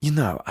You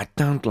know, I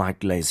don't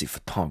like lazy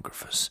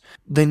photographers.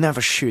 They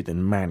never shoot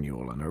in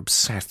manual and are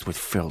obsessed with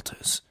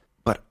filters.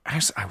 But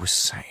as I was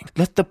saying,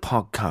 let the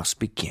podcast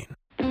begin.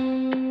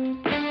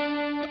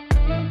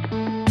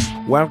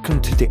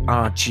 Welcome to the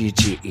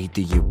RGG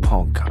EDU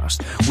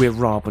podcast, where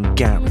Rob and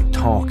Gary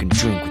talk and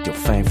drink with your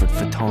favorite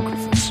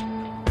photographers.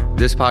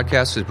 This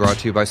podcast is brought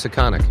to you by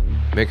Sekonic,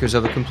 makers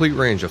of a complete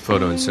range of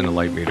photo and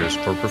cinelight meters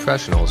for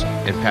professionals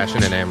and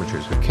passionate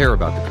amateurs who care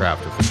about the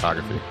craft of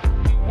photography.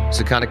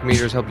 Sekonic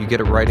meters help you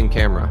get it right in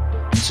camera,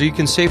 so you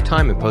can save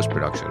time in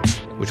post-production,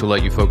 which will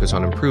let you focus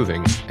on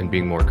improving and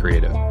being more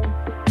creative.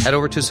 Head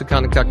over to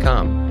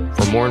Sekonic.com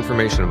for more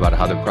information about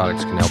how their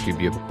products can help you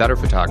be a better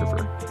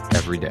photographer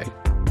every day.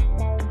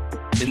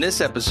 In this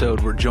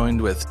episode, we're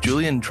joined with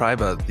Julian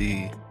Tryba,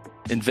 the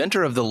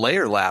inventor of the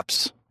layer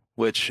lapse,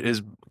 which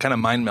is kind of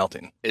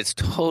mind-melting. It's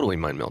totally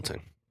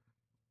mind-melting.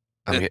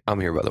 I'm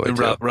here, by the way,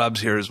 too.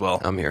 Rob's here as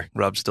well. I'm here.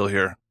 Rob's still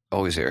here.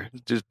 Always here.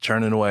 Just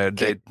churning away.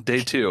 Day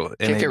two.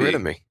 Can't get rid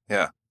of me.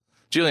 Yeah.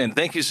 Julian,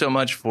 thank you so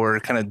much for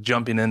kind of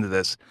jumping into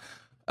this.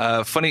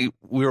 Funny,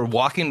 we were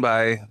walking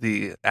by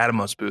the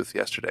Atomos booth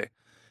yesterday,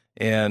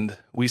 and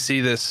we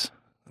see this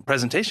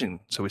presentation.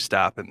 So we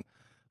stop, and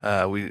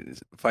we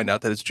find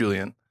out that it's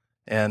Julian.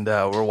 And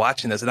we're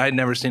watching this, and I'd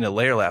never seen a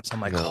layer lapse. I'm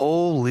like,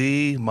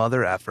 holy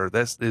mother effer,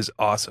 this is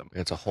awesome.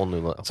 It's a whole new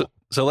level.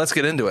 So let's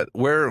get into it.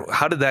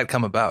 How did that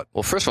come about?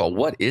 Well, first of all,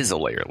 what is a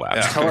layer lapse?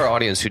 Yeah. Tell our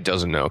audience who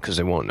doesn't know, because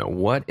they won't know.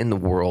 What in the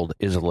world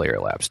is a layer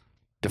lapse?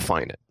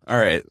 Define it. All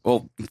right.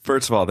 Well,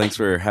 first of all, thanks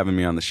for having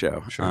me on the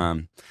show.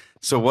 Sure.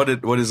 So what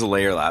is a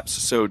layer lapse?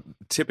 So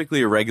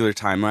typically a regular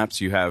time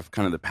lapse, you have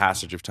kind of the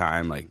passage of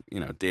time, like,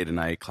 day to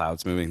night,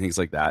 clouds moving, things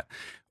like that.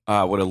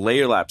 What a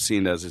layer lapse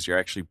scene does is you're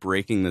actually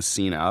breaking the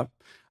scene up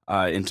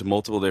into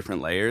multiple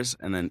different layers,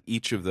 and then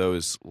each of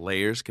those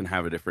layers can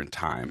have a different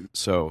time.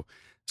 So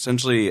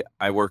essentially,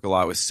 I work a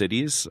lot with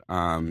cities,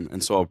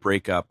 and so I'll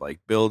break up like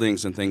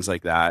buildings and things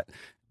like that.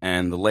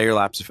 And the layer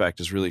lapse effect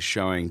is really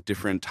showing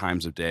different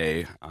times of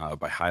day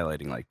by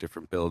highlighting like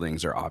different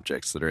buildings or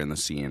objects that are in the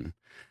scene.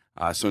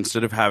 So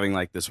instead of having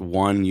like this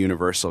one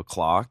universal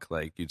clock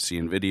like you'd see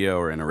in video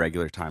or in a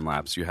regular time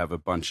lapse, you have a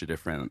bunch of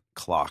different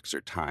clocks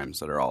or times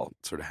that are all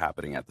sort of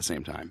happening at the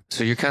same time.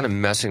 So you're kind of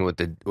messing with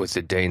the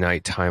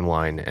day-night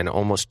timeline and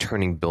almost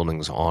turning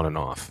buildings on and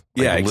off.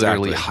 Like yeah,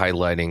 exactly. Literally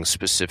highlighting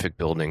specific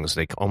buildings.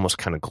 They almost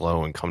kind of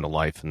glow and come to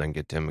life and then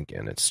get dim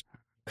again. It's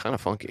kind of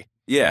funky.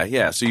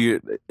 Yeah. So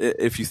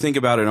if you think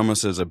about it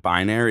almost as a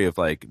binary of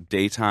like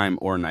daytime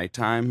or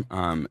nighttime,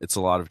 it's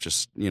a lot of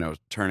just,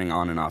 turning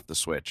on and off the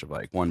switch of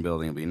like one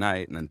building will be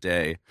night and then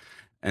day.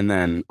 And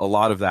then a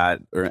lot of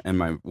that and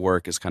my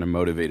work is kind of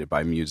motivated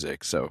by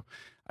music. So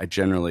I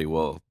generally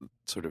will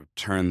sort of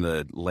turn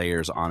the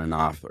layers on and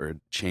off or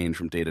change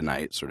from day to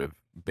night sort of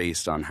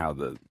based on how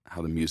the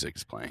music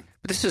is playing.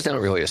 But this is not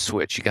really a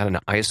switch. You got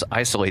to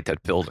isolate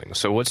that building.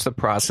 So what's the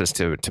process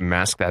to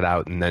mask that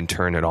out and then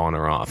turn it on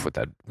or off with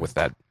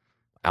that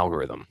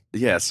algorithm?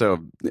 Yeah,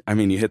 so I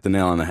mean, you hit the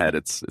nail on the head.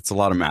 It's a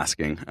lot of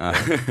masking.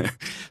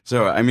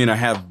 So I mean, I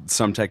have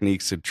some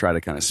techniques to try to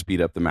kind of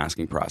speed up the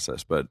masking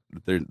process, but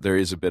there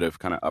is a bit of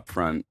kind of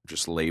upfront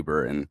just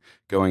labor and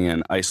going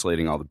in,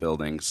 isolating all the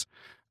buildings.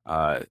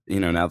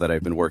 Now that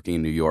I've been working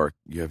in New York,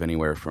 you have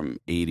anywhere from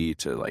 80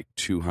 to like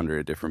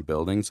 200 different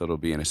buildings that'll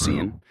be in a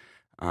scene.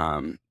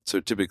 So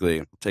typically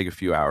it'll take a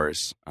few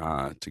hours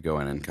to go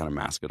in and kind of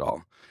mask it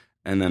all.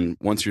 And then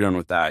once you're done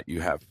with that,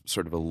 you have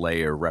sort of a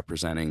layer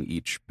representing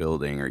each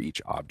building or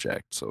each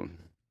object. So,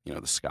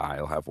 the sky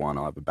will have one,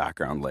 I'll have a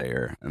background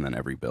layer, and then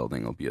every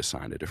building will be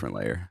assigned a different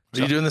layer. Are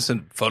you doing this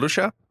in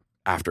Photoshop?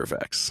 After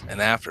Effects. And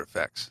After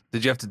Effects.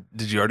 Did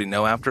you already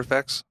know After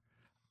Effects?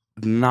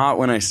 Not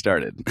when I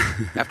started.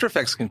 After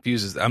Effects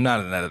confuses. I'm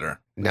not an editor.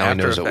 Now he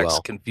knows it well. After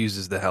Effects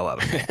confuses the hell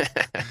out of me.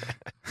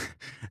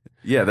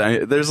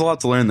 Yeah, there's a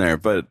lot to learn there.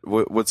 But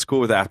what's cool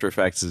with After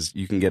Effects is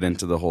you can get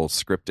into the whole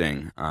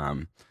scripting,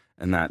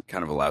 and that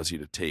kind of allows you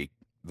to take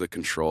the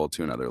control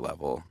to another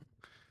level.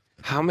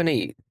 How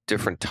many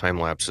different time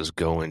lapses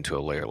go into a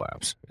layer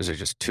lapse? Is it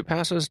just 2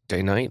 passes,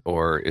 day-night,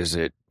 or is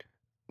it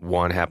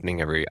one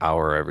happening every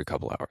hour or every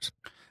couple hours?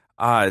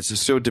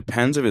 So it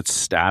depends if it's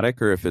static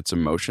or if it's a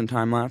motion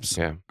time lapse.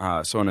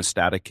 Yeah. So on a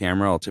static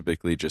camera, I'll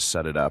typically just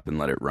set it up and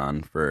let it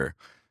run for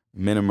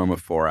minimum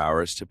of 4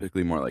 hours,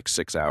 typically more like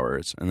 6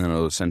 hours, and then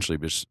it'll essentially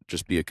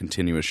just be a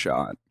continuous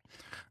shot.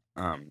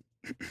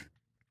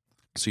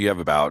 So you have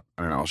about,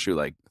 I'll shoot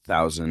like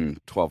 1,000,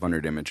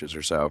 1,200 images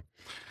or so.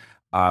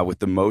 With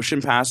the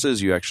motion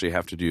passes, you actually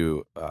have to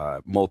do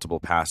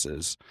multiple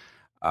passes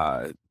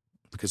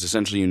because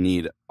essentially you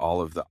need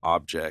all of the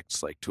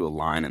objects like to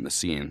align in the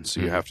scene.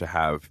 So you have to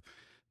have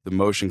the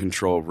motion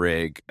control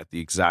rig at the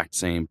exact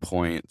same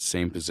point,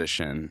 same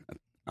position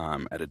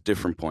at a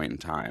different point in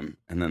time.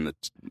 And then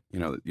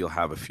you'll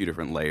have a few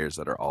different layers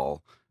that are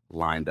all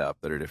lined up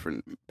that are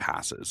different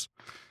passes.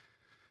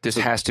 This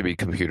has to be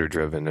computer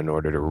driven in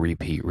order to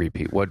repeat.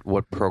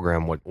 What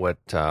program? What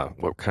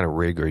kind of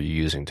rig are you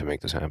using to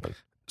make this happen?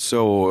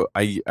 So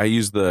I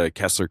use the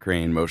Kessler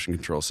Crane motion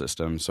control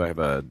system. So I have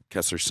a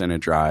Kessler Cine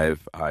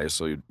drive. I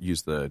also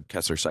use the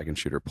Kessler Second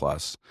Shooter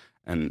Plus.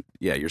 And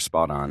yeah, you're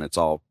spot on. It's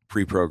all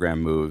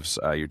pre-programmed moves.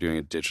 You're doing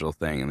a digital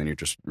thing, and then you're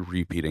just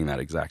repeating that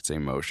exact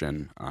same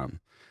motion.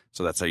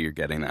 So that's how you're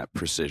getting that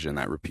precision,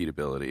 that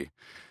repeatability.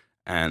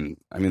 And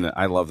I mean,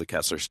 I love the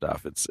Kessler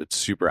stuff. It's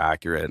super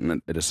accurate,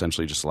 and it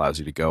essentially just allows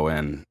you to go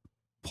in,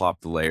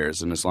 plop the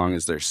layers, and as long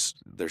as their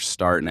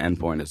start and end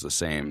point is the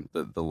same,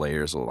 the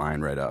layers will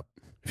line right up.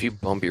 If you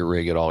bump your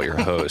rig at all, you're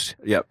a host.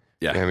 Yep.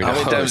 Yeah. I mean, how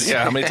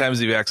many times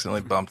have you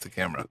accidentally bumped the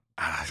camera?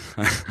 I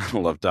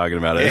don't love talking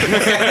about it.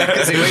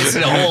 Because he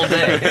wasted a whole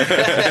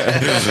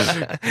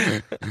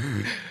day.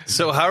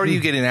 So how are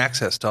you getting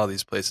access to all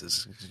these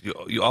places?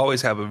 You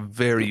always have a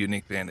very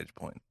unique vantage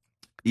point.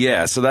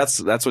 Yeah, so that's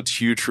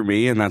what's huge for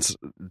me, and that's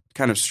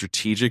kind of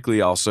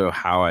strategically also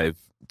how I've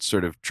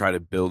sort of tried to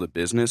build a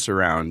business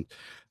around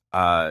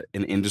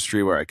an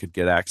industry where I could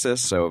get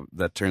access. So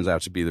that turns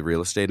out to be the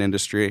real estate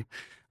industry.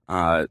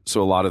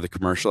 So a lot of the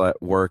commercial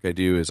work I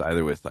do is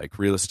either with like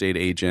real estate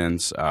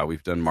agents.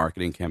 We've done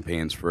marketing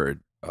campaigns for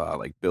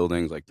like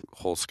buildings, like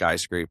whole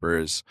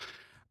skyscrapers,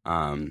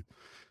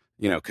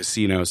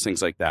 casinos,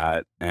 things like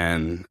that.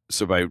 And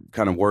so by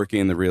kind of working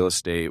in the real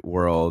estate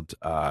world,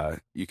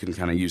 you can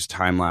kind of use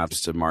time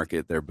lapse to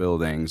market their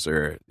buildings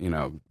or,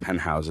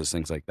 penthouses,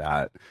 things like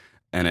that.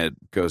 And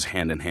it goes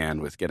hand in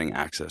hand with getting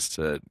access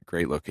to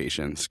great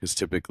locations because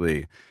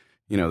typically,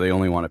 they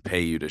only want to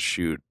pay you to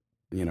shoot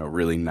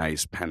really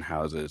nice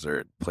penthouses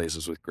or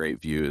places with great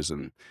views,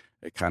 and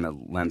it kind of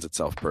lends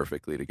itself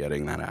perfectly to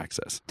getting that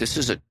access. This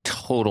is a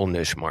total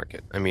niche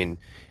market. I mean,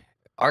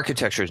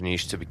 architecture is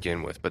niche to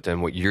begin with, but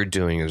then what you're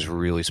doing is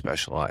really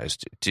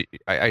specialized.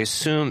 I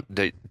assume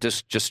that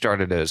this just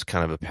started as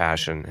kind of a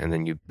passion, and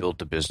then you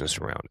built a business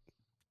around it,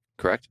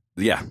 correct?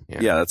 Yeah,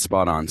 that's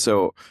spot on.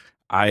 So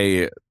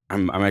I'm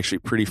actually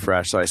pretty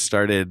fresh. So I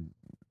started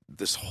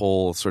this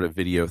whole sort of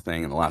video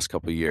thing in the last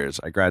couple of years.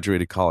 I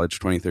graduated college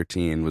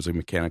 2013, was a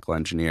mechanical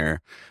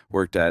engineer,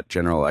 worked at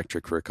General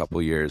Electric for a couple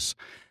of years,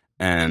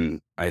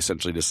 and I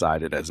essentially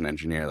decided as an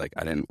engineer, like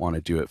I didn't want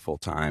to do it full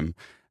time.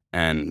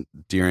 And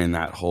during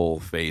that whole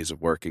phase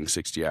of working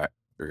 60 or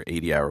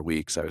 80-hour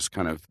weeks, I was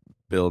kind of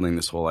building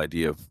this whole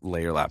idea of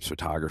layer lapse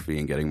photography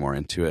and getting more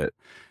into it.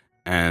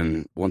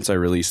 And once I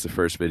released the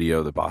first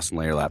video, the Boston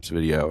Layer Lapse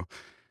video,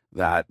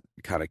 that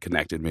kind of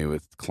connected me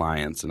with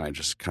clients, and I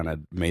just kind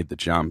of made the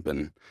jump.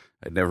 And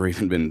I'd never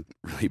even been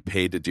really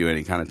paid to do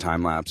any kind of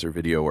time lapse or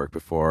video work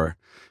before.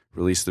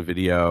 Released the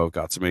video,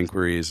 got some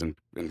inquiries, and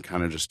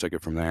kind of just took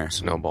it from there.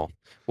 Snowball.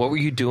 What were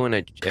you doing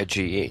at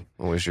GE?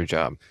 What was your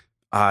job?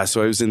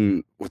 So I was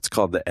in what's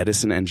called the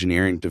Edison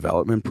Engineering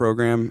Development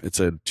Program. It's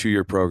a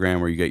 2-year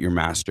program where you get your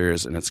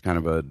master's, and it's kind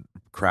of a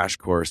crash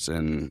course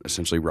in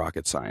essentially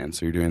rocket science.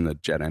 So you're doing the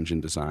jet engine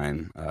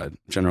design.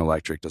 General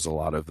Electric does a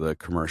lot of the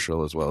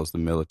commercial as well as the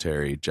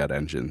military jet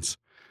engines.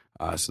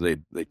 So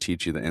they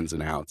teach you the ins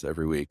and outs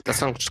every week. That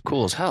sounds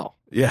cool as hell.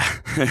 Yeah.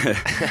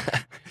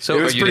 So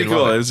it was pretty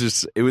cool.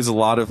 It was a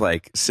lot of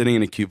like sitting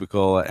in a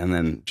cubicle and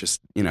then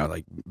just,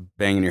 like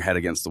banging your head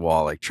against the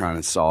wall, like trying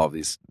to solve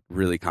these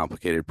really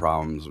complicated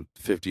problems with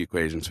 50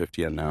 equations,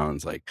 50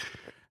 unknowns,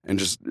 and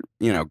just,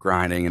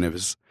 grinding. And it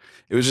was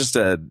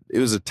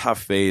a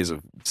tough phase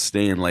of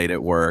staying late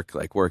at work,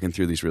 like working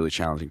through these really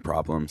challenging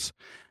problems.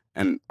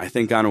 And I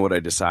think kind of what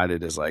I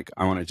decided is like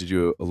I wanted to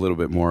do a little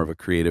bit more of a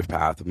creative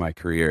path with my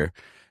career.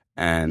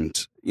 And,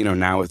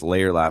 now with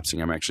layer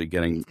lapsing, I'm actually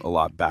getting a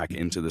lot back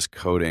into this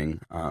coding.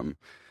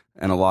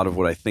 And a lot of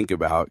what I think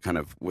about kind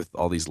of with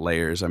all these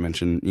layers, I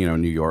mentioned,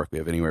 New York, we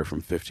have anywhere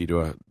from 50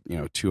 to,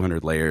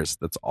 200 layers.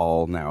 That's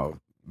all now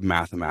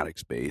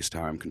mathematics based,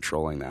 how I'm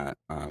controlling that.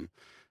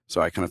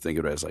 So I kind of think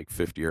of it as like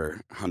 50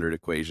 or 100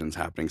 equations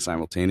happening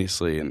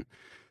simultaneously. And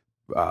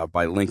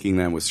by linking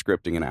them with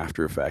scripting and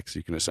After Effects,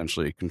 you can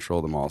essentially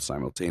control them all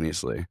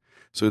simultaneously.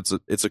 So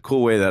it's a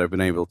cool way that I've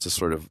been able to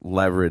sort of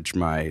leverage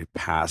my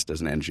past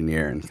as an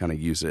engineer and kind of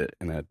use it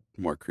in a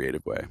more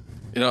creative way.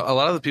 A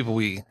lot of the people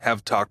we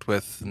have talked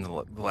with in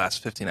the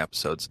last 15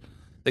 episodes,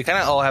 they kind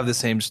of all have the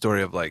same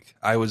story of like,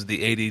 I was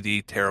the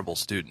ADD terrible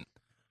student.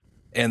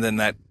 And then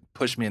that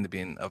pushed me into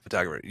being a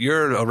photographer.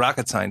 You're a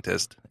rocket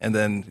scientist and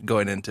then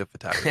going into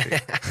photography.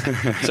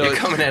 So you're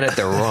coming at it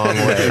the wrong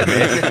way,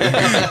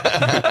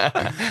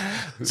 man.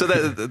 So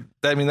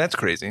that's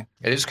crazy.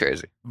 It is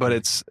crazy. But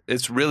it's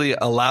really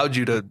allowed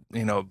you to,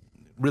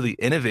 really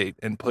innovate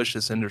and push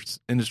this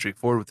industry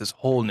forward with this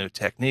whole new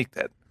technique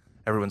that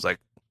everyone's like,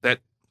 that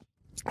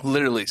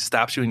literally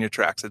stops you in your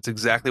tracks. It's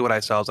exactly what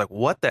I saw. I was like,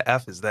 what the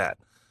F is that?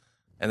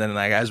 And then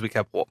like, as we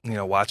kept,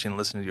 watching and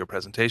listening to your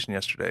presentation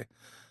yesterday,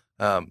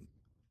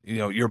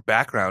 your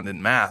background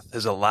in math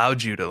has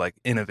allowed you to like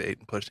innovate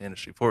and push the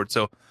industry forward.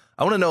 So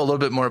I want to know a little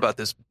bit more about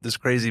this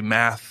crazy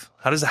math.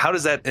 How does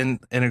that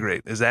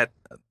integrate? Is that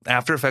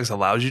After Effects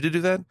allows you to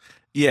do that?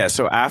 Yeah.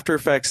 So After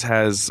Effects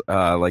has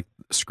like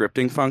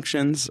scripting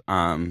functions,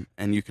 and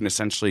you can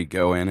essentially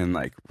go in and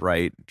like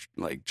write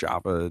like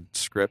Java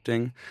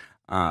scripting.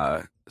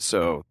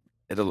 So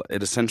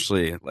it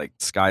essentially, like,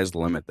 sky's the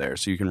limit there.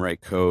 So you can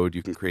write code,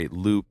 you can create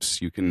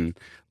loops, you can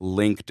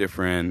link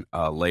different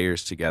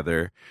layers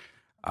together.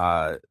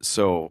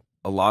 So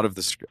a lot of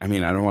this, I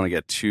mean, I don't want to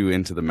get too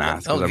into the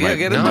math. Oh, yeah,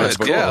 get into it.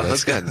 Cool. Yeah,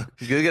 That's good.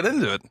 Get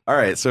into it. All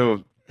right,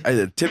 so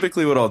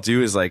typically what I'll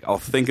do is, like, I'll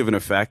think of an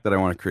effect that I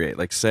want to create.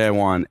 Like, say I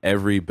want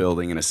every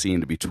building in a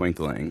scene to be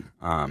twinkling.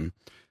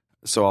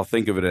 So I'll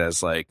think of it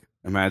as, like,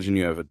 imagine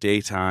you have a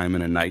daytime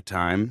and a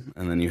nighttime,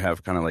 and then you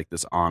have kind of like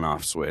this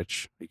on-off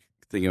switch. You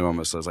think of it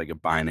almost as like a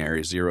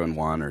binary, 0 and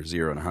 1 or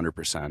 0 and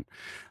 100%.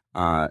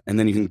 And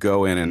then you can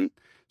go in and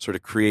sort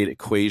of create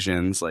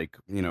equations like,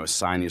 a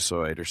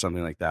sinusoid or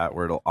something like that,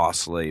 where it'll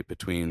oscillate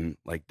between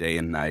like day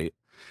and night.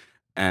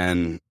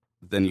 And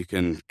then you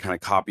can kind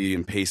of copy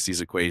and paste these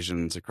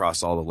equations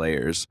across all the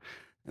layers.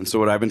 And so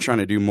what I've been trying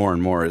to do more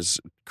and more is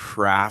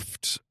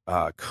craft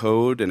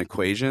code and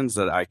equations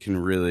that I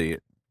can really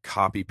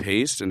copy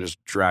paste and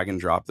just drag and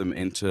drop them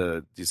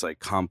into these like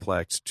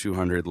complex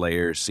 200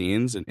 layer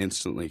scenes and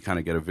instantly kind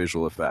of get a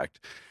visual effect.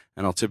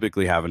 And I'll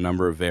typically have a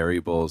number of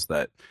variables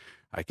that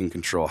I can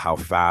control how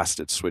fast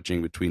it's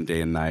switching between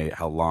day and night,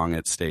 how long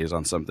it stays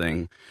on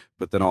something.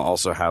 But then I'll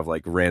also have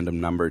like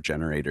random number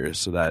generators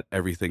so that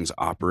everything's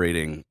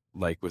operating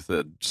like with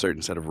a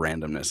certain set of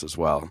randomness as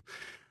well.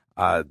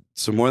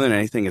 So more than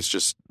anything, it's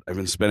just I've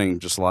been spending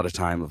just a lot of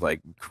time of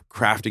like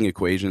crafting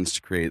equations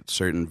to create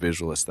certain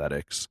visual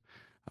aesthetics.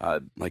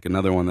 Like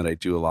another one that I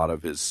do a lot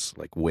of is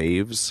like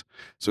waves.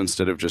 So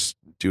instead of just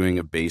doing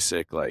a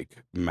basic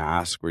like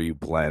mask where you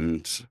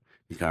blend,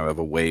 you kind of have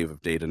a wave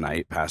of day to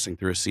night passing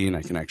through a scene,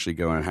 I can actually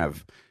go and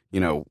have,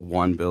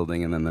 one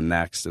building and then the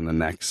next and the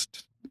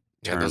next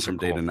turn from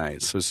day to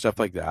night. So stuff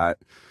like that.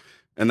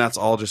 And that's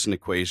all just an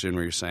equation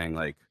where you're saying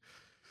like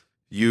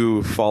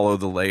you follow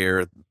the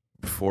layer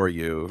before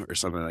you or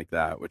something like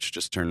that, which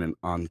just turn it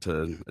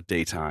onto a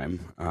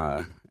daytime.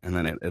 And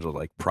then it'll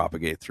like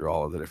propagate through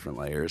all of the different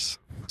layers.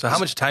 So how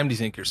much time do you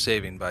think you're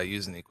saving by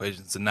using the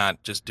equations and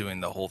not just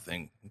doing the whole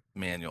thing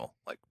manual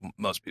like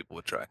most people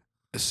would try?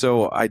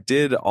 So I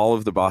did all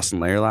of the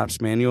Boston Layer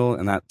Lapse manual,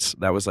 and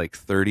that was like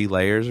 30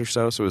 layers or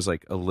so. So it was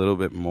like a little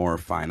bit more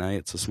finite.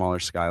 It's a smaller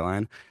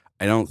skyline.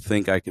 I don't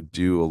think I could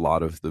do a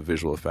lot of the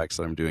visual effects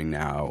that I'm doing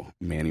now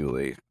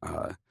manually.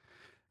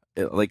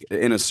 Like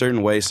in a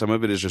certain way, some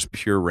of it is just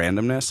pure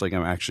randomness. Like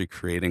I'm actually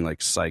creating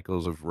like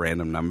cycles of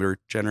random number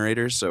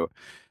generators. So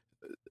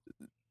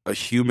a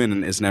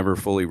human is never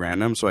fully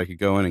random. So I could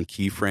go in and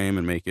keyframe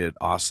and make it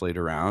oscillate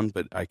around,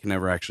 but I can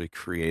never actually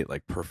create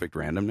like perfect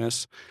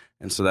randomness.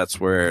 And so that's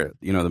where,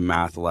 the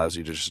math allows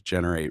you to just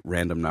generate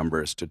random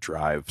numbers to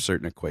drive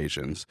certain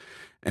equations.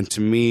 And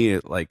to me,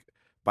 like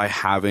by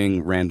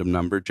having random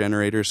number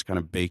generators kind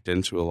of baked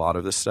into a lot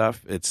of this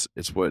stuff, it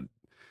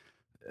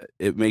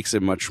makes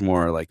it much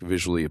more like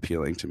visually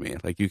appealing to me.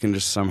 Like you can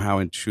just somehow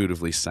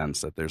intuitively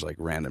sense that there's like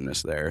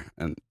randomness there.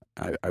 And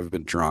I've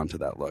been drawn to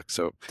that look.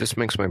 So this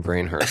makes my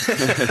brain hurt.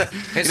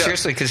 Hey,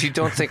 seriously, because you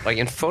don't think, like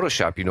in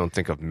Photoshop, you don't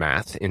think of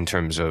math in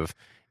terms of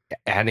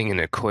adding an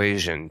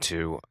equation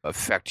to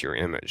affect your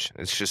image.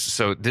 It's just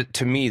so,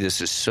 to me, this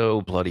is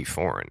so bloody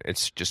foreign.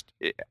 It's just,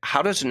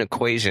 how does an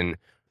equation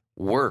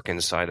work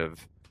inside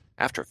of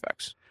After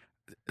Effects?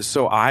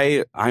 So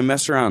I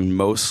mess around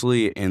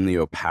mostly in the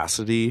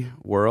opacity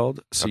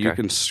world. So you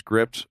can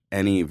script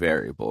any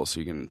variable. So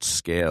you can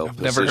scale,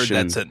 I've never heard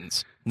that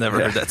sentence.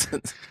 Never heard that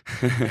sentence.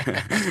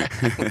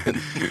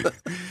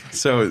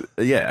 So,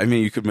 I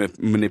mean, you could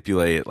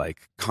manipulate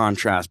like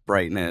contrast,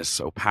 brightness,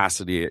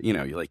 opacity,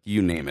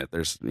 you name it.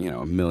 There's,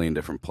 a million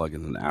different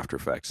plugins in After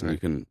Effects, and you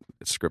can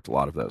script a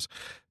lot of those.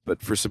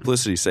 But for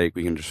simplicity's sake,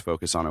 we can just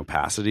focus on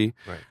opacity.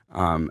 Right.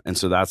 And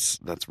so that's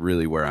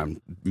really where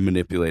I'm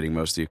manipulating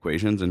most of the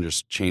equations and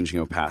just changing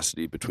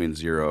opacity between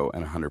 0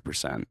 and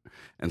 100%.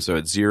 And so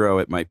at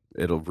 0,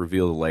 it'll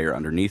reveal the layer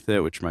underneath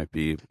it, which might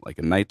be like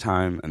a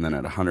nighttime. And then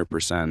at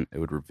 100%, it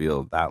would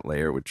reveal that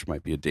layer, which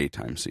might be a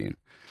daytime scene.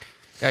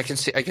 Yeah, I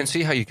can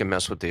see how you can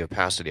mess with the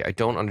opacity. I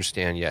don't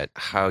understand yet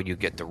how you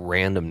get the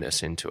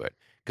randomness into it.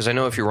 Because I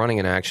know if you're running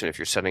an action, if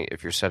you're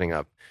setting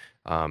up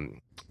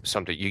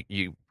something,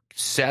 you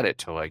set it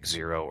to like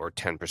 0 or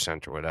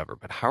 10% or whatever,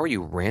 but how are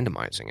you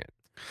randomizing it?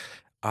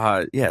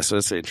 So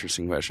that's an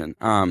interesting question.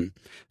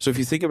 So if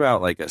you think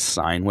about like a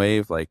sine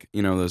wave, like,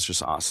 those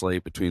just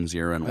oscillate between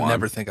 0 and 1. I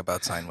never think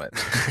about sine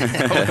waves.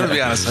 I'm going to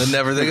be honest, I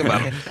never think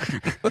about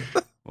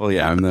it. Well,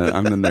 yeah, I'm the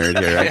nerd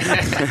here. Right?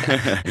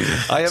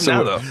 I am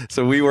now, though.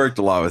 So we worked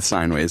a lot with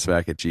sine waves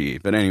back at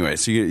GE. But anyway,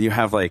 so you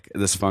have like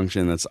this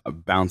function that's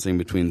bouncing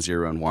between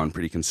 0 and 1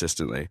 pretty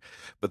consistently.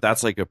 But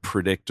that's like a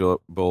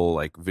predictable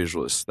like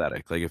visual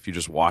aesthetic. Like if you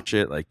just watch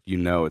it, like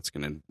it's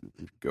going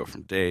to go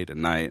from day to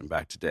night and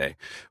back to day.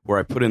 Where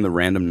I put in the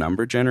random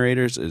number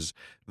generators is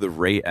the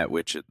rate at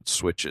which it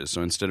switches.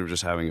 So instead of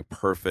just having a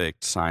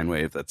perfect sine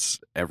wave that's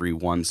every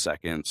 1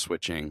 second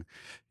switching,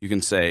 you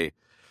can say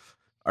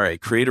all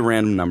right, create a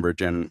random number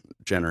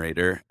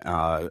generator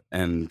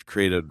and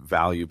create a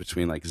value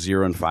between like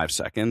 0 and 5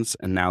 seconds.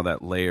 And now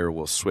that layer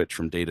will switch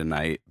from day to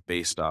night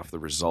based off the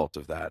result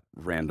of that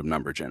random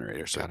number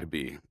generator. So it could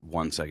be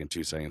 1 second,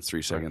 2 seconds,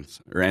 3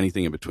 seconds, or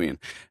anything in between.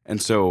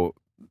 And so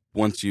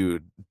once you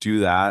do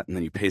that and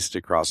then you paste it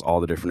across all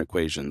the different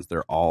equations,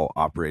 they're all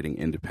operating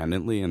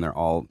independently, and they're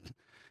all,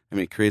 I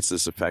mean, it creates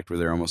this effect where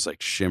they're almost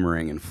like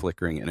shimmering and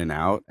flickering in and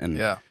out. And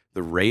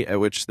the rate at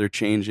which they're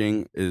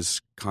changing is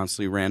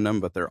constantly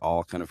random, but they're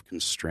all kind of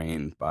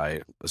constrained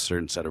by a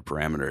certain set of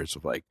parameters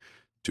of like,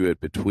 do it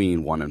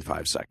between 1 and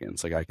 5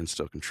 seconds. Like I can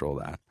still control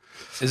that.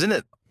 Isn't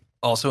it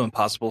also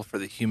impossible for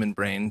the human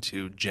brain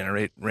to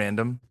generate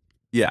random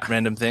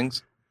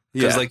things?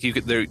 Because like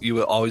you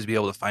will always be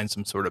able to find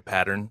some sort of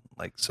pattern.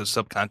 Like so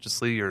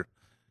subconsciously you're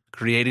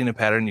creating a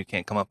pattern, you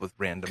can't come up with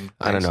random things.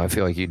 I don't know. I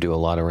feel like you do a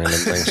lot of random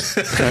things.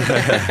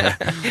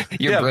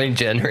 Your brain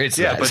generates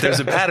that. But there's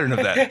a pattern of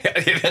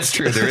that. Yeah, that's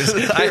true. There is.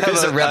 I have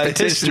a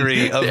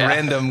history of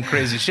random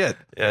crazy shit.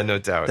 Yeah, no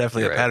doubt.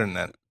 Definitely a pattern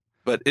then.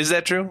 But is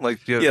that true?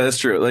 Like, that's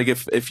true. Like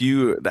if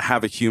you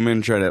have a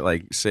human try to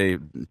like say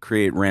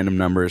create random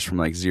numbers from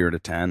like 0 to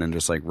 10 and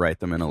just like write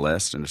them in a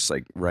list and just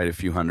like write a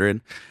few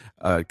hundred,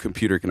 a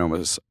computer can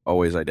almost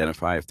always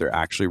identify if they're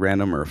actually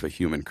random or if a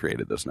human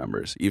created those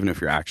numbers, even if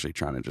you're actually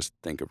trying to just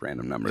think of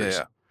random numbers.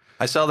 Yeah.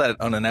 I saw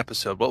that on an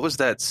episode. What was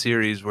that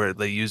series where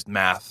they used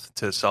math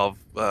to solve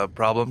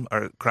problem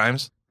or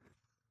crimes?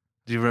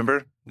 Do you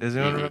remember? Does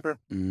anyone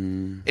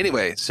remember?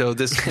 Anyway, so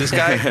this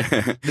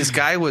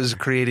guy was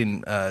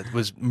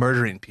was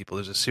murdering people.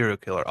 There's a serial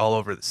killer all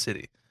over the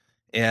city,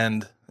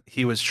 and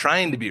he was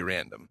trying to be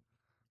random,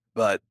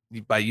 but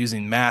by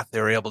using math,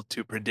 they were able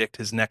to predict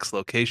his next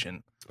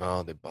location.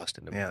 Oh, they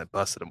busted him. Yeah, they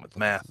busted him with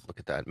math. Look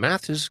at that.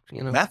 Math is,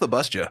 math will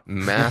bust you.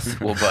 Math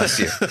will bust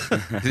you.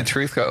 The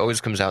truth always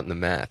comes out in the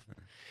math.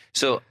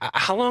 So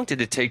how long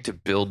did it take to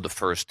build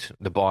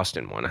the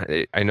Boston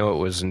one? I know it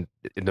wasn't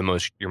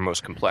your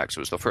most complex. It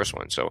was the first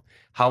one. So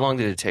how long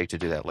did it take to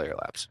do that layer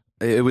lapse?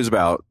 It was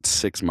about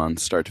 6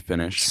 months, start to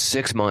finish.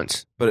 6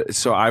 months. But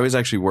so I was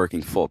actually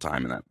working full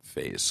time in that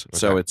phase. Okay.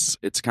 So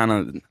it's kind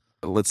of,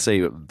 let's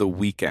say the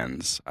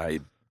weekends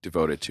I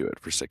devoted to it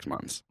for 6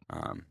 months.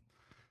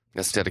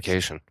 That's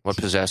dedication. What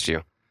possessed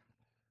you?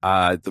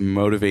 The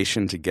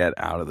motivation to get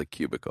out of the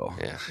cubicle.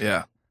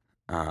 Yeah.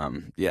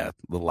 The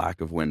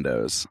lack of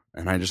windows.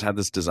 And I just had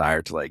this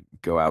desire to like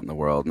go out in the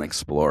world and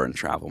explore and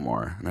travel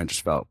more. And I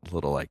just felt a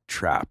little like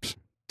trapped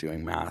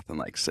doing math and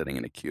like sitting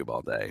in a cube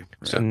all day.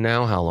 So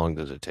now how long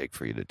does it take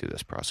for you to do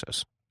this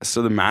process?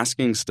 So the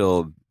masking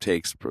still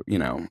takes,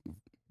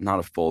 not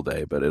a full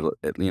day, but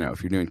if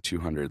you're doing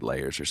 200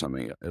 layers or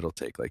something, it'll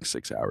take like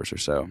 6 hours or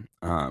so.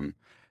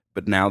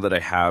 But now that I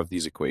have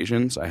these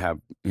equations, I have,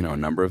 a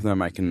number of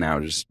them, I can now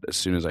just, as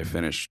soon as I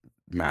finish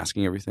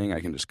masking everything, I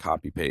can just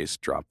copy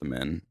paste, drop them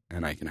in,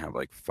 and I can have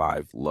like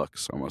 5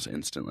 looks almost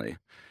instantly.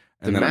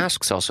 And the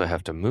masks also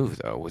have to move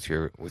though with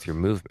your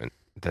movement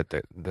that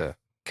the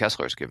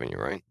Kessler's giving you,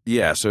 right?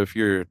 Yeah. So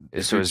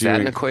is that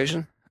an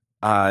equation?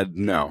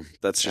 No,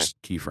 that's just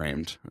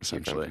keyframed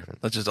essentially.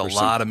 That's just a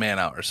lot of man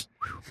hours.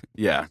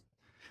 Yeah.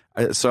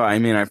 So I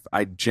mean,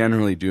 I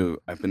generally do.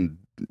 I've been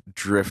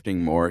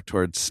drifting more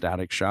towards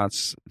static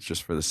shots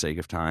just for the sake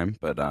of time,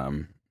 but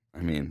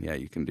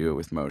you can do it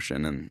with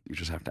motion, and you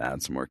just have to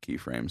add some more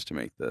keyframes to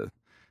make the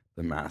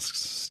masks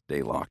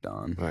stay locked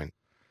on. Right.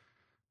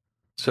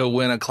 So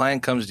when a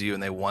client comes to you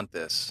and they want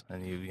this,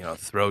 and you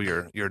throw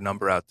your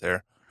number out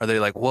there, are they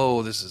like,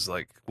 "Whoa, this is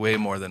like way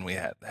more than we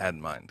had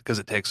in mind," because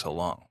it takes so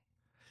long?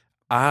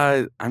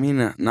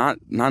 Not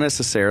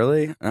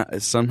necessarily.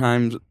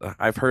 Sometimes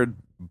I've heard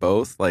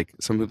both. Like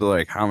some people are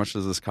like, "How much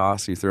does this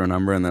cost?" You throw a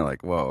number, and they're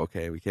like, "Whoa,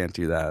 okay, we can't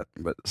do that."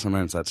 But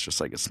sometimes that's just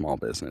like a small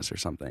business or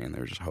something, and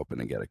they're just hoping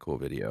to get a cool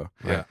video.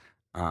 Yeah.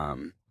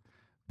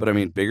 But I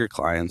mean, bigger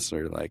clients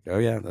are like, "Oh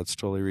yeah, that's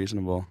totally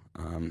reasonable."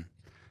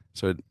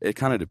 So it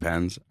kind of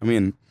depends. I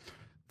mean,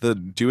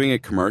 doing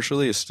it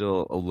commercially is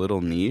still a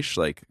little niche,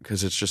 like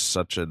because it's just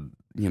such a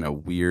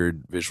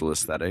weird visual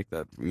aesthetic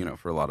that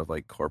for a lot of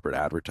like corporate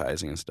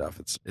advertising and stuff,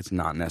 it's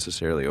not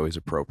necessarily always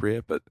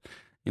appropriate, but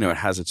it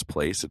has its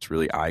place. It's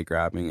really eye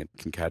grabbing. It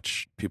can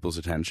catch people's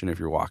attention if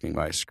you're walking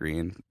by a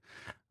screen.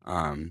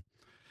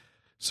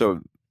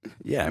 So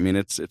yeah, I mean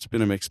it's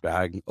been a mixed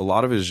bag. A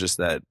lot of it is just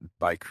that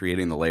by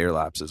creating the layer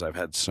lapses, I've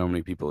had so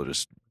many people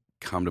just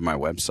come to my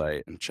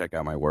website and check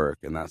out my work,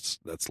 and that's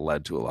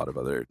led to a lot of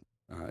other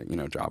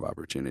job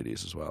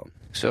opportunities as well.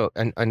 So,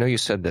 and I know you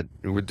said that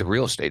the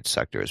real estate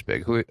sector is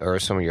big. Who are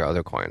some of your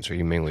other clients? Or are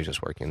you mainly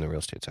just working in the real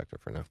estate sector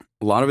for now?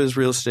 A lot of it is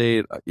real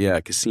estate.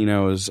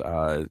 Casinos,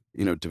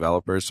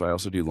 developers. So I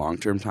also do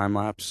long-term time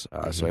lapse.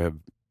 So I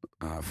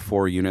have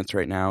 4 units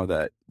right now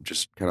that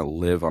just kind of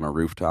live on a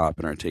rooftop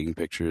and are taking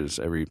pictures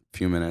every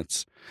few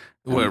minutes.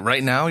 Wait,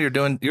 right now you're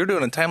doing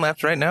a time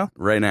lapse right now?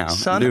 Right now,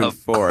 son I'm doing of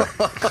 4.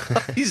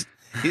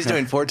 He's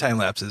doing 4 time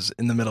lapses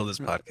in the middle of this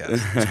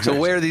podcast. So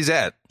where are these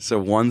at?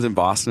 So 1's in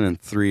Boston and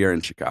 3 are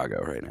in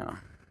Chicago right now.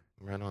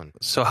 Right on.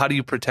 So how do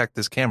you protect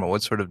this camera?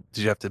 What sort of,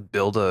 did you have to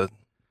build a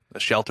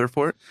shelter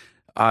for it?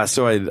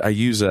 So I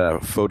use a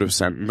Photo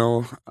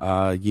Sentinel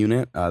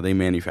unit. They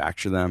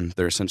manufacture them.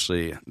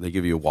 They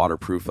give you a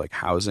waterproof like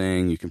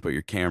housing. You can put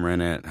your camera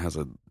in it. It has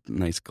a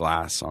nice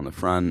glass on the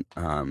front,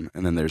 and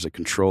then there's a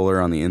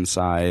controller on the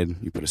inside.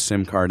 You put a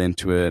SIM card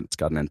into it. It's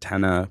got an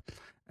antenna,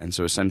 and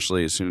so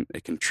essentially, as soon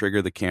it can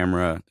trigger the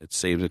camera, it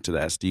saves it to the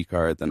SD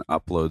card, then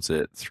uploads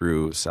it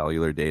through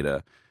cellular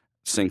data,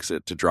 syncs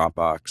it to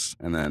Dropbox,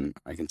 and then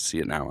I can see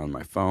it now on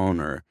my phone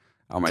or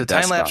on my The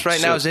desktop. time lapse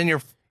right now is in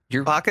your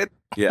pocket.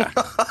 Yeah,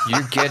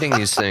 You're getting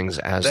these things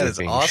as That they're is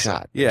being awesome.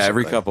 shot. yeah,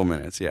 every basically. couple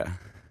minutes. Yeah.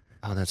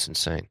 Oh, that's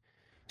insane.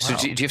 So Wow.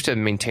 do you have to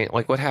maintain,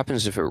 like, what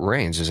happens if it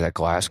rains? Is that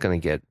glass going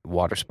to get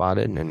water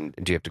spotted, and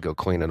do you have to go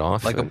clean it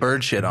off? Like a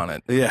bird shit on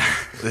it. Yeah.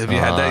 Have you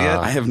had that yet?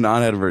 I have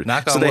not had a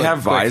Knock so on they wood,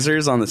 have quick.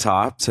 visors on the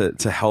top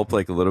to help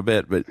like a little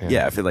bit, but Yeah.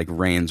 yeah, if it like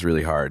rains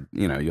really hard,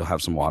 you'll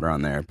have some water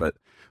on there. But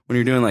when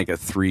you're doing like a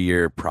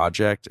 3-year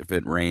project, if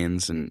it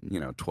rains and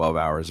 12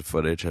 hours of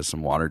footage has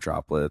some water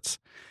droplets,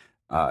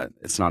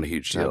 it's not a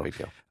huge Not a deal. big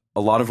deal.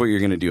 A lot of what you're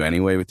going to do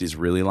anyway with these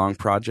really long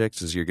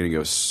projects is you're going to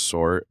go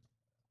sort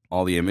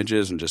all the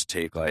images and just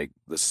take like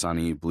the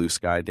sunny blue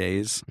sky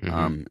days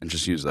and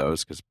just use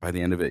those, because by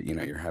the end of it,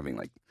 you're having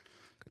like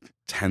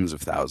tens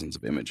of thousands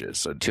of images.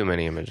 So Too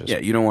many images. yeah,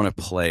 you don't want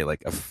to play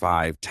like a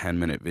 5-10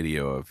 minute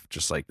video of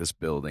just like this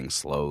building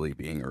slowly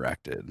being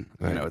erected.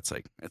 Right. It's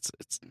like it's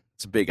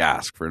a big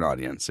ask for an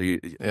audience. So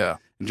Yeah.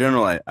 in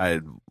general,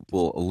 I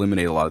will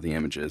eliminate a lot of the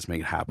images,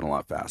 make it happen a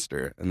lot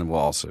faster, and then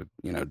we'll also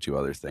do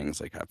other things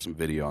like have some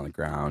video on the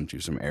ground, do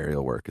some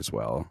aerial work as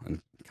well,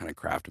 and kind of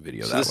craft a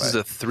video So that this way. is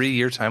a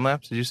 3-year time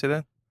lapse. Did you say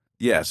that?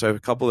 Yeah, so I have a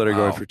couple that are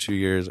going Wow. for 2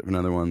 years, I have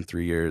another one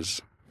 3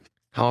 years.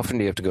 How often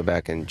do you have to go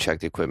back and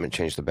check the equipment,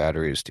 change the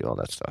batteries, do all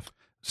that stuff?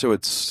 So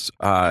it's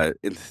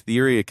in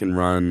theory it can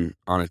run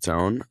on its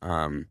own.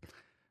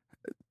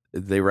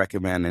 They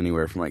recommend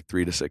anywhere from like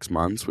 3 to 6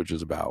 months, which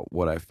is about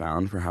what I've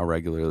found for how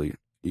regularly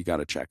you got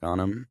to check on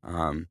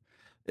them.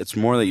 It's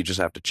more that you just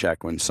have to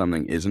check when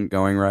something isn't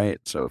going right.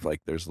 So if like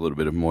there's a little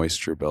bit of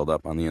moisture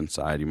buildup on the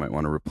inside, you might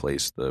want to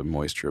replace the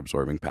moisture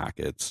absorbing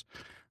packets.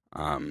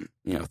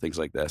 Things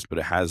like this. But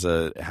it has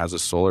a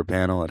solar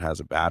panel. It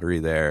has a battery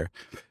there.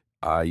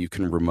 You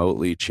can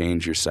remotely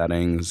change your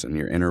settings and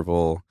your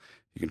interval.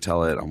 You can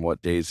tell it on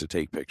what days to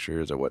take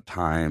pictures, at what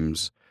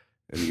times,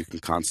 and you can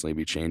constantly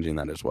be changing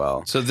that as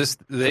well. So they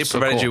That's so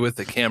provided cool. you with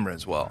the camera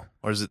as well,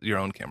 or is it your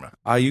own camera?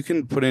 You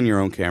can put in your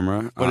own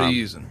camera. What are you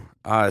using?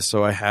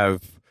 So I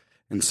have,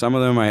 in some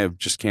of them, I have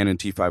just Canon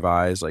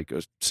T5Is, like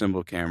a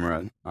simple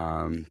camera,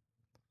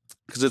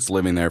 because it's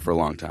living there for a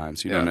long time.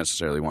 So you don't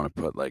necessarily want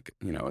to put like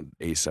an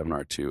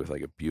A7R2 with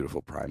like a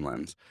beautiful prime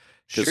lens.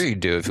 Sure, you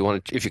do.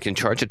 If you can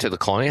charge it to the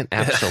client,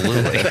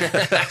 absolutely.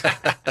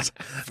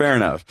 Fair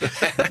enough.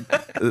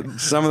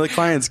 Some of the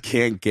clients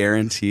can't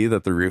guarantee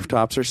that the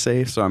rooftops are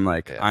safe, so I'm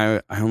like,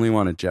 I only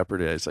want to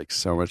jeopardize like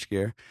so much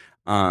gear.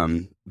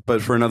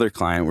 But for another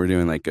client, we're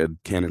doing like a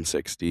Canon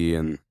 60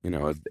 and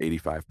an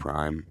 85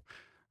 prime.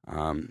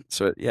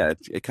 So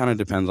it kind of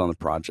depends on the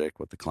project,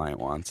 what the client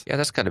wants. Yeah,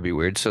 that's got to be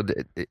weird. So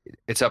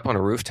it's up on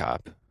a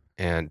rooftop,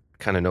 and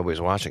kind of nobody's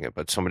watching it,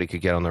 but somebody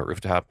could get on that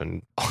rooftop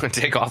and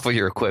take off with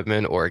your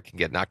equipment, or it can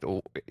get knocked.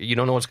 You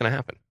don't know what's going to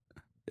happen.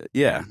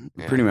 Yeah,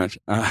 pretty much.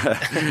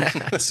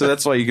 So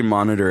that's why you can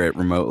monitor it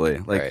remotely.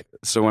 Like, Right.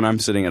 So when I'm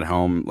sitting at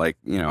home, like,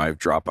 I have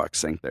Dropbox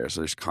sync there.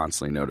 So there's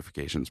constantly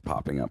notifications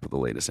popping up with the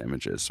latest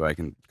images. So I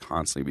can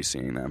constantly be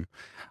seeing them.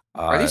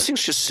 Are these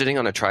things just sitting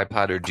on a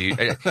tripod, or do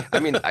you? I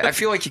mean, I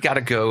feel like you got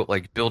to go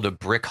like build a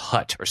brick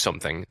hut or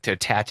something to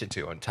attach it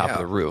to on top of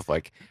the roof.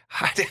 Like,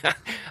 how do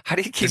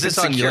you keep Is it this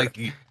on?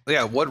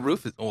 secure? What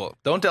roof is? Well,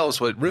 don't tell us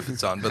what roof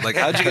it's on. But like,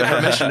 how'd you get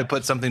permission to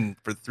put something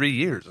for 3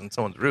 years on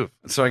someone's roof?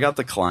 So I got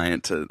the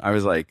client to, I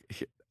was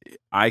like,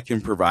 I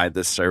can provide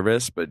this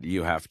service, but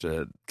you have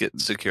to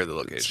Secure the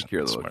location.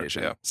 secure the Smart,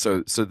 location. Yeah.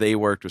 So they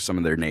worked with some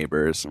of their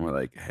neighbors and were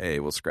like, hey,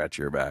 we'll scratch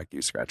your back,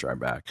 you scratch our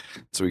back.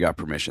 So we got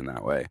permission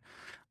that way.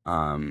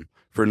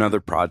 For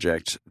another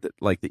project,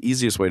 like the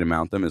easiest way to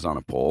mount them is on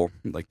a pole.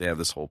 Like they have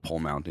this whole pole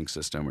mounting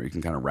system where you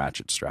can kind of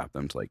ratchet strap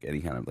them to like any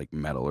kind of like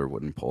metal or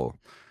wooden pole.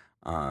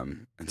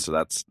 And so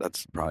that's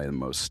probably the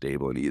most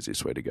stable and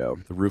easiest way to go.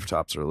 The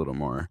rooftops are a little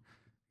more,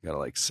 you got to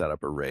like set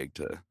up a rig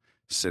to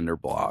cinder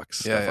blocks,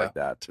 stuff like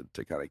that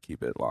to kind of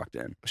keep it locked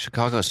in.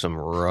 Chicago has some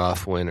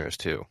rough winters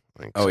too.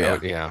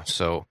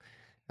 So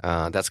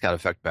that's got to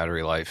affect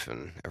battery life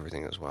and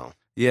everything as well.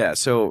 Yeah,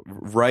 so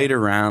right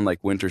around like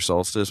winter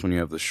solstice, when you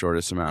have the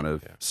shortest amount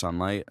of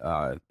sunlight,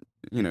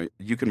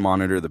 you can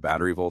monitor the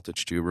battery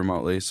voltage too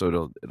remotely.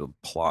 So it'll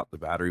plot the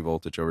battery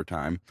voltage over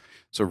time.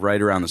 So right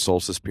around the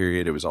solstice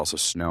period, it was also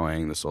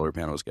snowing. The solar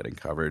panel was getting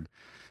covered,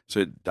 so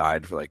it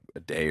died for like a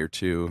day or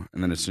two.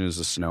 And then as soon as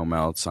the snow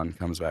melts, sun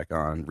comes back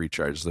on,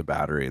 recharges the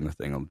battery, and the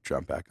thing will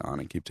jump back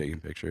on and keep taking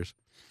pictures.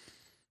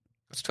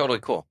 That's totally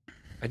cool.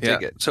 I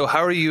dig it. So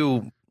how are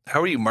you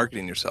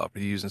marketing yourself? Are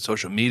you using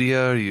social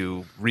media? Are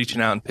you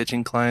reaching out and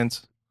pitching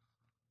clients?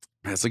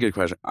 That's a good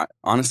question.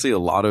 Honestly, a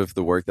lot of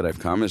the work that I've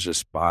come is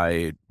just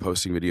by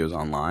posting videos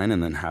online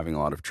and then having a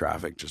lot of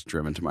traffic just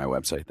driven to my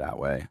website that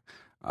way.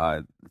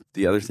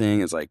 The other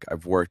thing is like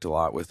I've worked a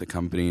lot with a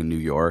company in New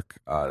York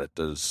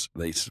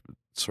they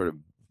sort of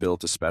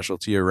built a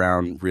specialty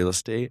around real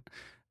estate,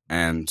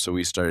 and so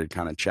we started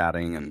kind of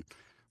chatting, and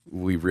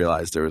we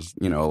realized there was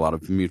a lot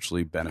of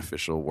mutually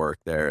beneficial work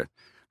there.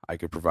 I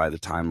could provide the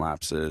time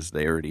lapses.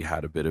 They already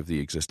had a bit of the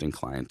existing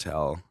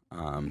clientele.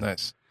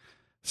 Nice.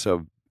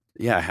 So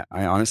yeah,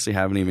 I honestly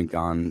haven't even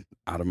gone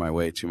out of my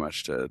way too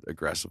much to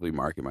aggressively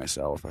market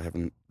myself. I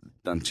haven't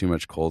done too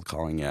much cold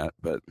calling yet,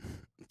 but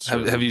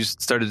have you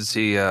started to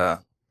see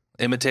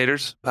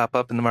imitators pop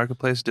up in the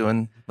marketplace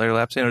doing layer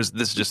lapsing, or is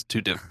this just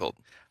too difficult?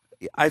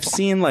 I've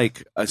seen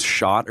like a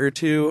shot or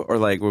two, or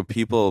like where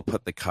people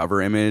put the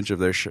cover image of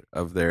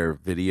their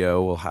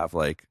video will have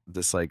like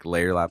this like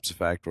layer lapse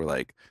effect where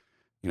like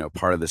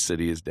part of the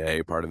city is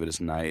day, part of it is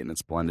night, and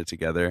it's blended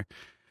together.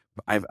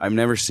 I've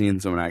never seen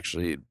someone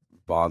actually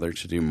bother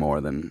to do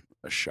more than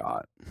a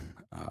shot.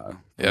 From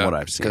what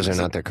I've seen, because they're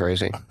not that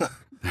crazy.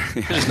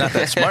 They're just not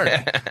that smart.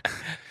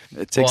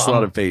 It takes a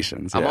lot of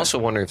patience. I'm also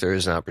wondering if there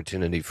is an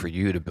opportunity for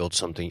you to build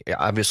something.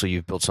 Obviously,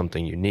 you've built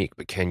something unique,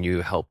 but can you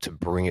help to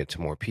bring it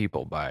to more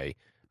people by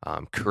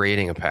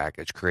creating a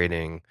package,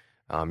 creating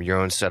your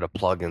own set of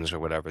plugins or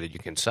whatever that you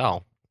can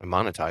sell and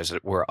monetize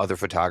it, where other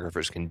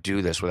photographers can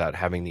do this without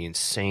having the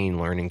insane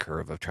learning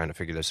curve of trying to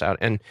figure this out?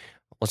 And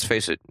let's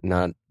face it,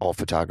 not all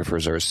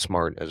photographers are as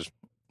smart as,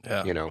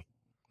 They're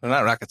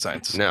not rocket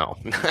science. No,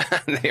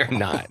 they are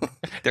not.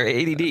 They're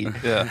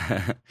ADD.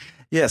 Yeah.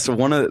 Yeah, so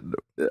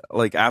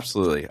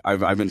absolutely.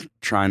 I've been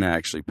trying to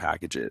actually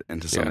package it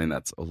into something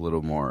that's a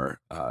little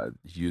more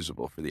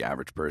usable for the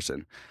average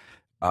person.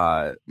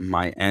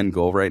 My end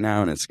goal right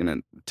now, and it's going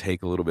to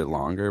take a little bit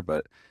longer,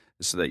 but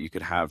so that you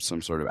could have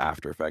some sort of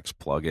After Effects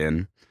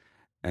plugin,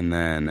 and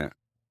then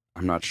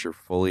I'm not sure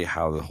fully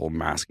how the whole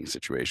masking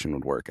situation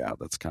would work out.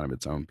 That's kind of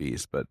its own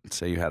beast. But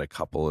say you had a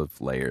couple of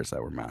layers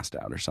that were masked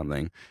out or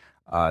something,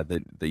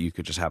 that you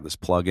could just have this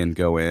plugin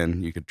go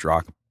in. You could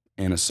drop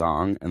in a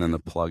song, and then the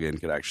plugin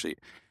could actually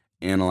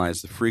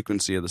analyze the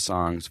frequency of the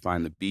songs,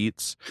 find the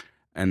beats,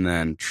 and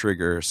then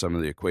trigger some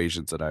of the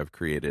equations that I've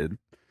created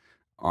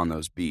on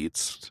those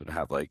beats. So to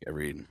have like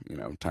every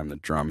time the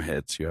drum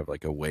hits, you have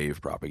like a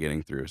wave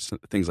propagating through,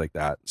 things like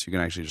that. So you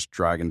can actually just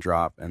drag and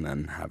drop and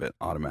then have it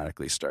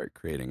automatically start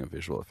creating a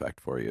visual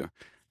effect for you. And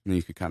then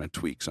you could kind of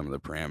tweak some of the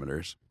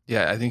parameters.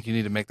 Yeah, I think you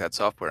need to make that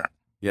software.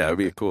 Yeah, it would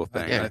be a cool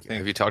thing. Yeah,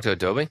 have you talked to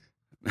Adobe?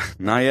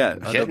 Not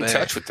yet. Get in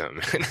touch with them.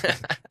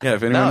 Yeah,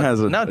 if anyone has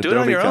do Adobe it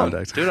on your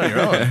contact. own. Do it on your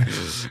own.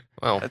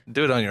 Well,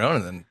 do it on your own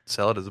and then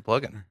sell it as a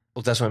plugin.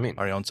 Well, that's what I mean.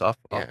 Or your own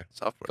software.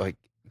 Like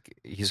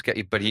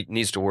but he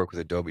needs to work with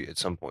Adobe at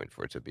some point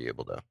for it to be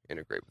able to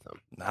integrate with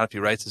them. Not if he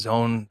writes his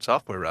own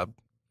software, Rob.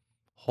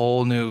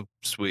 Whole new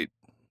suite.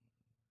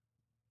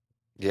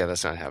 Yeah,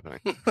 that's not happening.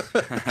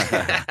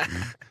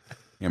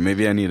 Yeah,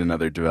 maybe I need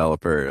another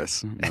developer,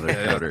 another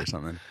coder or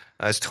something.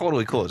 It's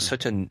totally cool. It's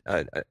such an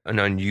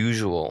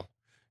unusual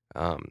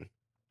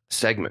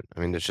segment. I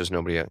mean, there's just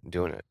nobody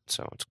doing it.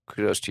 So it's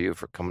kudos to you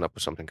for coming up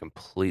with something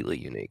completely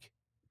unique.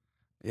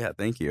 Yeah,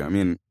 thank you. I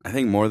mean, I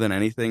think more than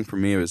anything for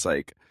me, it was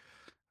like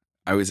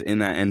I was in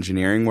that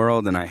engineering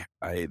world, and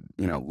I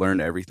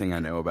learned everything I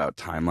know about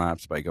time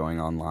lapse by going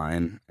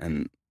online.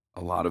 And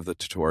a lot of the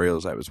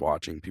tutorials I was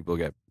watching, people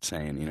kept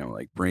saying,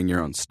 like bring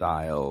your own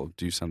style,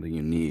 do something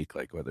unique,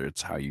 like whether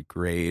it's how you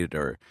grade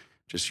or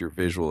just your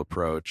visual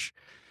approach.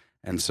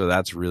 And so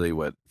that's really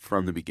what,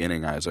 from the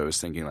beginning, I was always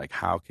thinking, like,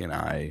 how can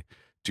I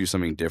do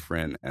something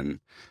different?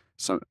 And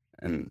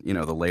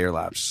the layer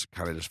lapse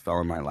kind of just fell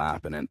in my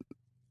lap, and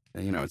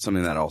it's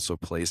something that also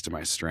plays to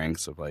my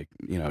strengths of like,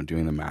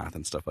 doing the math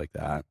and stuff like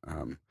that.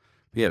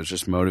 It was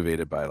just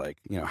motivated by like,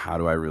 how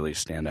do I really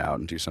stand out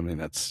and do something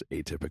that's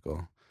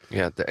atypical?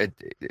 Yeah,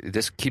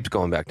 this keeps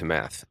going back to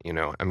math.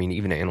 I mean,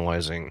 even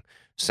analyzing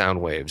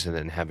sound waves and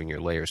then having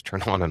your layers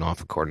turn on and off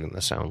according to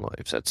the sound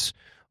waves. That's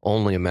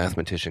only a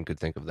mathematician could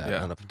think of that,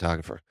 not a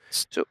photographer.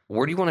 So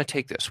where do you want to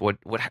take this?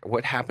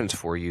 What happens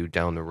for you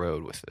down the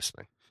road with this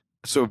thing?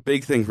 So a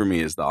big thing for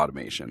me is the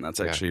automation. That's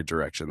actually a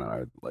direction that I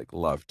would like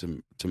love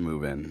to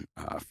move in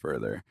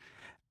further.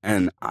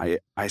 And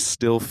I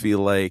still feel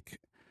like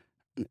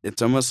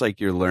it's almost like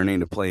you're learning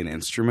to play an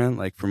instrument.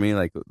 Like for me,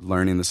 like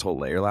learning this whole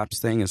layer lapse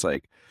thing is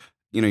like,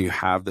 you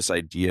have this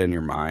idea in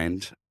your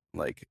mind,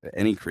 like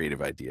any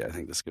creative idea, I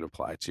think this could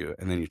apply to,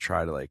 and then you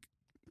try to like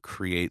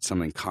create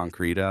something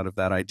concrete out of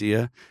that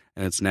idea.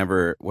 And it's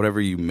never,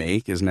 whatever you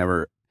make is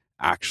never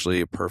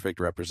actually a perfect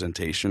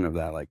representation of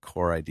that like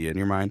core idea in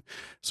your mind.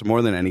 So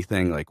more than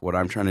anything, like what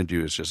I'm trying to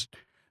do is just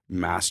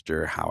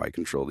master how I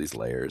control these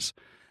layers.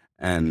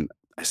 And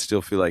I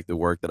still feel like the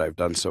work that I've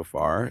done so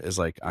far is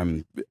like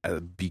I'm at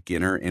a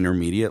beginner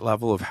intermediate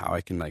level of how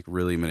I can like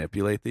really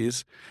manipulate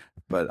these.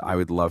 But I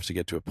would love to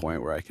get to a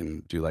point where I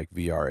can do like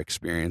VR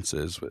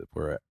experiences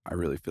where I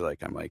really feel like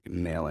I'm like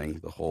nailing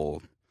the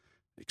whole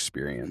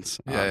experience.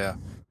 Yeah.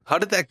 How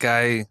did that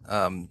guy,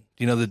 the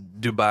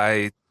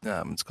Dubai,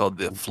 it's called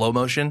the Flow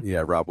Motion?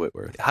 Yeah, Rob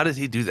Whitworth. How did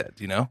he do that?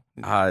 Do you know?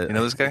 You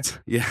know this guy?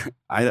 Yeah,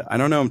 I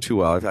don't know him too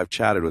well. I've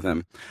chatted with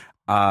him.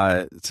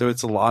 So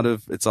it's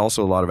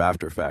also a lot of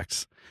After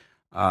Effects.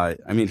 I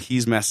mean,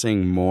 he's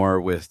messing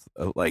more with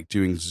like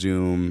doing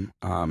zoom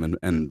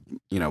and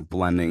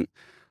blending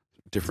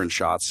different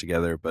shots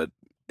together, but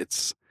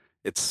it's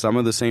some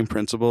of the same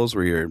principles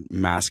where you're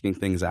masking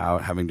things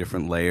out, having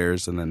different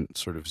layers, and then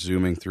sort of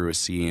zooming through a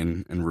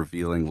scene and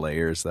revealing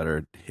layers that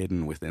are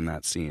hidden within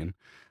that scene.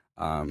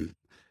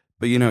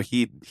 But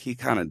he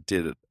kind of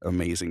did an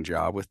amazing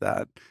job with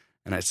that.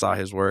 And I saw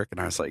his work and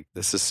I was like,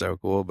 this is so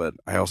cool, but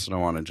I also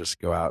don't want to just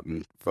go out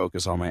and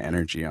focus all my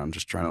energy on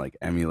just trying to like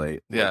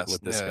emulate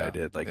what this guy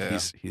did. Like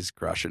he's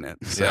crushing it.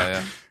 So.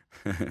 Yeah.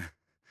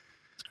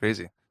 It's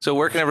crazy. So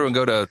where can everyone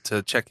go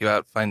to check you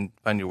out, find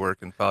your work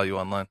and follow you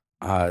online?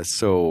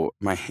 So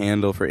my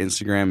handle for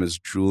Instagram is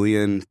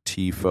Julian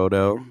T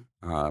Photo.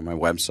 My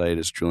website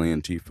is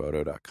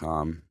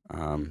juliantphoto.com.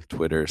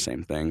 Twitter,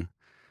 same thing.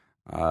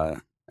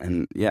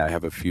 And yeah, I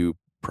have a few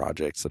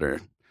projects that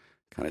are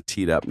kind of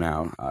teed up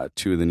now.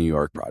 2 of the New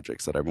York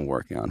projects that I've been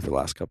working on for the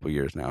last couple of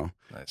years now.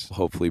 Nice. Will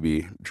hopefully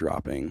be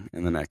dropping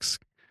in the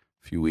next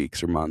few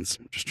weeks or months.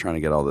 Just trying to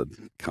get all the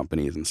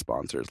companies and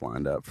sponsors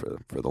lined up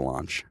for the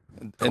launch.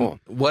 Cool.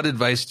 And what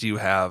advice do you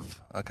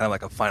have, kind of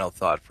like a final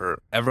thought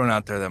for everyone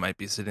out there that might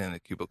be sitting in a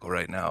cubicle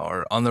right now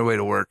or on their way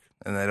to work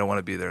and they don't want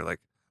to be there? Like,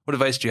 what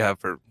advice do you have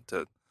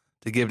to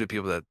give to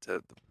people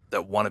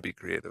that want to be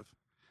creative?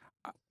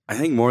 I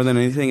think more than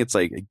anything, it's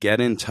like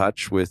get in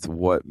touch with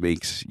what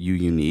makes you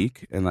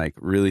unique and like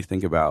really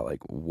think about like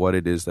what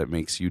it is that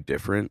makes you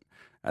different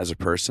as a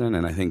person.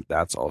 And I think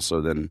that's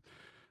also then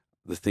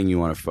the thing you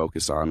want to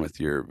focus on with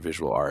your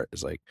visual art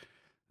is like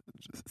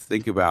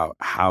think about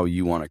how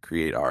you want to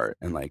create art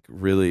and like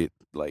really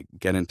like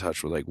get in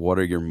touch with like what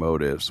are your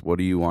motives? What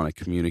do you want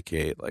to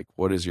communicate? Like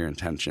what is your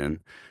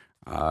intention?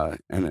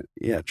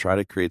 Try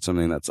to create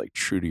something that's like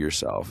true to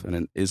yourself and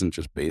it isn't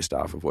just based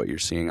off of what you're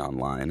seeing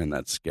online and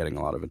that's getting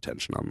a lot of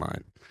attention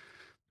online.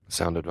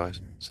 Sound advice.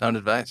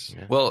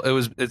 Yeah. Well,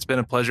 it's been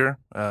a pleasure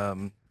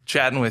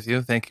chatting with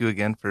you. Thank you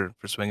again for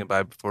swinging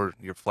by before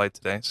your flight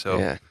today. So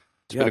yeah,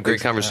 it's been a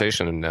great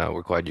conversation and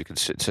we're glad you could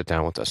sit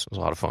down with us. It was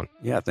a lot of fun.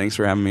 Yeah, thanks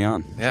for having me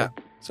on. Yeah.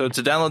 So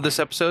to download this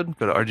episode,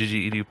 go to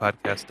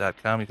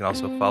rggedupodcast.com. You can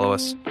also follow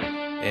us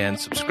and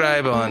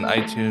subscribe on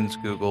iTunes,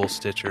 Google,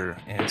 Stitcher,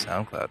 and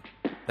SoundCloud.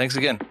 Thanks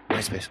again.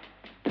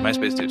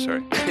 MySpace too,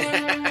 sorry.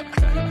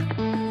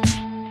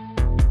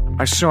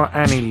 I saw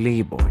Annie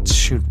Leibovitz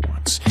shoot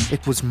once.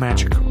 It was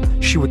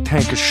magical. She would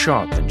take a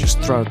shot and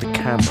just throw the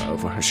camera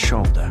over her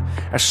shoulder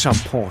as some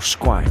poor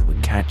squire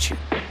would catch it.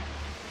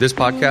 This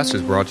podcast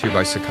is brought to you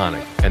by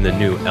Sekonic and the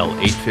new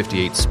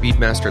L858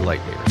 Speedmaster light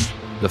meter,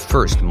 the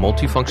first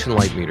multifunction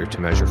light meter to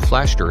measure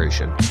flash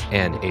duration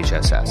and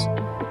HSS.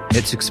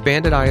 Its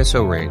expanded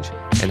ISO range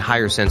and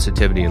higher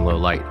sensitivity in low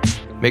light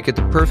make it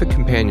the perfect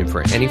companion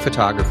for any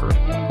photographer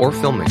or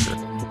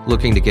filmmaker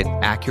looking to get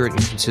accurate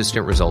and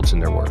consistent results in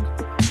their work.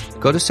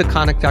 Go to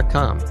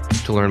Sekonic.com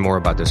to learn more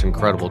about this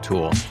incredible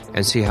tool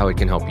and see how it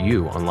can help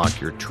you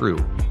unlock your true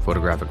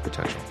photographic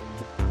potential.